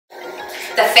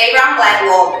The Faye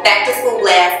Brown-Blackwell Back to School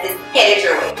Blast is headed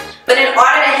your way. But in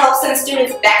order to help send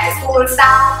students back to school in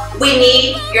style, we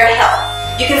need your help.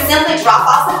 You can simply drop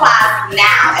off supplies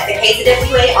now at the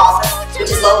KZWA office,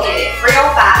 which is located at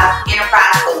 305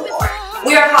 Enterprise Boulevard.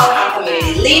 We are calling on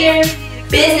community leaders,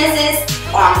 businesses,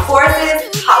 armed forces,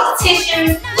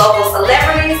 politicians, local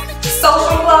celebrities,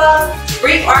 social clubs,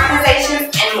 Greek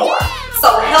organizations, and more. So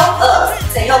help us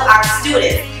to help our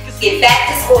students get back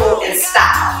to school in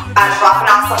style by dropping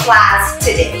off supplies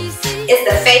today. It's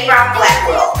the Faye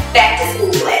Brown-Blackwell Back to School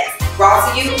Blast,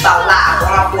 brought to you by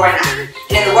Live 104.9.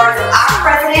 And in the words of our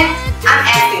president, I'm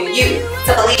asking you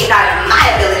to believe not in my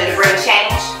ability to bring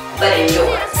change, but in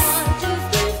yours.